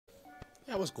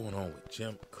Now, what's going on with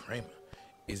Jim Cramer?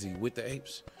 Is he with the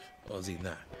Apes or is he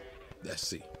not? Let's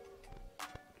see.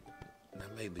 Now,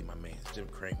 lately, my man Jim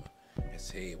Cramer has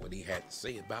said what he had to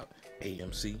say about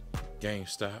AMC,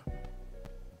 GameStop,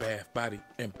 Bath Body,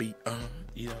 and Beyond.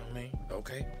 You know what I mean?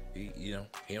 Okay. He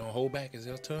don't hold back his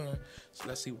tongue. So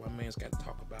let's see what my man's got to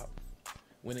talk about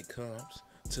when it comes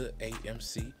to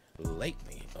AMC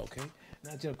lately. Okay.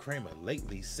 Now, Jim Cramer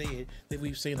lately said that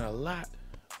we've seen a lot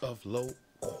of low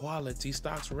quality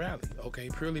stocks rally, okay,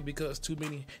 purely because too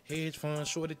many hedge funds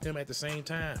shorted them at the same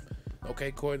time, okay,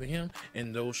 according to him,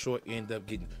 and those short end up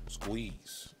getting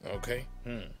squeezed, okay.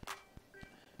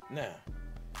 Now,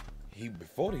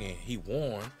 before the end, he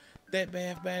warned that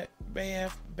Bed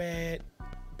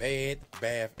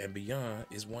Bath and Beyond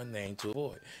is one name to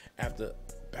avoid after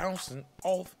bouncing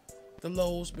off the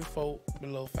lows below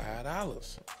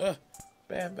 $5.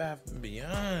 Bath and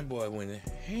Beyond, boy, went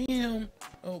ham,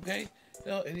 okay.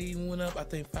 It even went up, I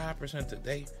think, 5%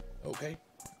 today. Okay,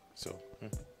 so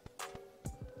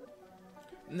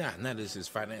not this is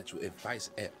financial advice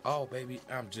at all, baby.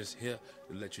 I'm just here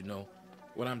to let you know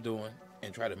what I'm doing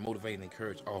and try to motivate and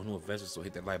encourage all new investors. So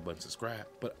hit that like button, subscribe.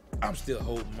 But I'm still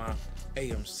holding my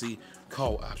AMC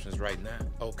call options right now.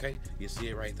 Okay, you see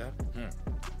it right there.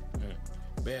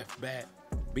 Bath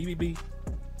BBBY,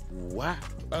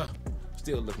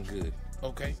 still looking good.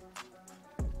 Okay.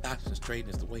 Options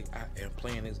trading is the way I am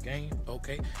playing this game,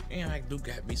 okay? And I do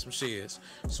got me some shares,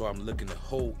 so I'm looking to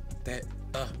hold that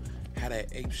how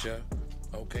that Ape share,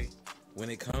 okay? When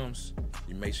it comes,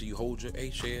 you make sure you hold your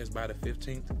 8 shares by the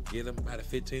 15th. Get them by the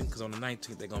 15th, because on the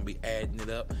 19th they're gonna be adding it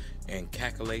up and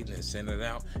calculating and sending it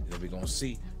out, and then we're gonna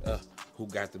see who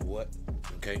got the what,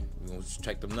 okay? We're gonna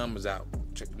check the numbers out.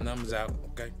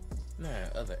 Okay? Now,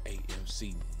 other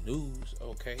AMC news,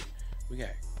 okay? We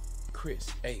got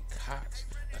Chris A. Cox,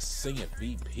 a senior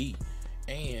VP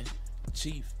and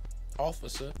chief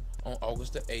officer, on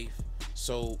August the 8th,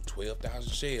 sold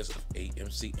 12,000 shares of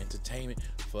AMC Entertainment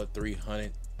for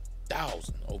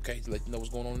 $300,000. Okay, to let you know what's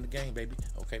going on in the game, baby.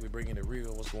 Okay, we're bringing it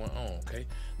real. What's going on? Okay,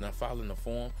 now following the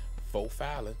Form 4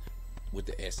 filing with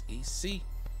the SEC,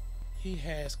 he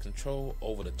has control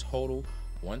over the total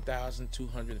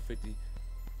 1,250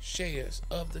 shares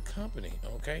of the company.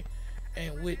 Okay.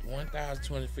 And with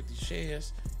 1,250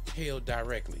 shares held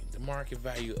directly, the market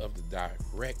value of the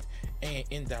direct and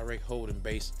indirect holding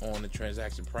based on the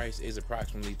transaction price is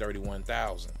approximately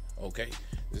 $31,000. Okay,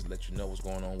 just let you know what's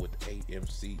going on with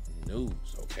AMC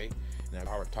news. Okay, now I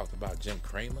already talked about Jim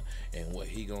Cramer and what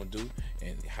he gonna do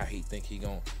and how he think he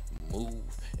gonna move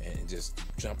and just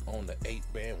jump on the 8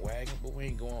 bandwagon, but we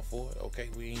ain't going for it. Okay,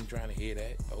 we ain't trying to hear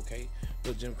that. Okay,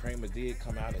 but Jim Cramer did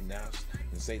come out and announce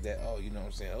and say that, oh, you know what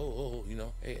I'm saying, you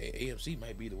know, hey, AMC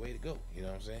might be the way to go. You know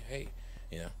what I'm saying? Hey,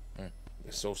 you know,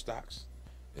 so stocks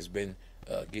has been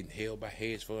getting held by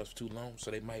hedge funds for too long,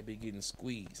 so they might be getting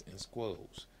squeezed and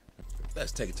squoze.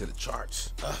 Let's take it to the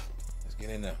charts. Let's get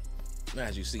in there. Now,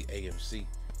 as you see, AMC,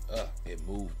 it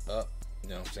moved up. You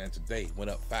know what I'm saying? Today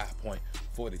went up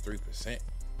 5.43%.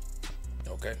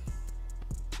 Okay.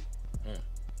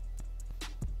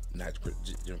 Not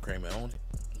Jim Cramer on it.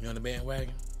 You on the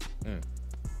bandwagon?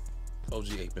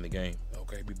 OG Ape in the game.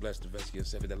 Okay, be blessed, invest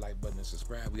yourself. Hit that like button and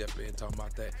subscribe. We up here talking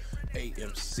about that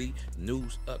AMC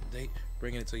news update.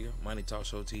 Bringing it to you. Money Talk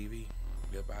Show TV.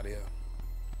 Be up out here.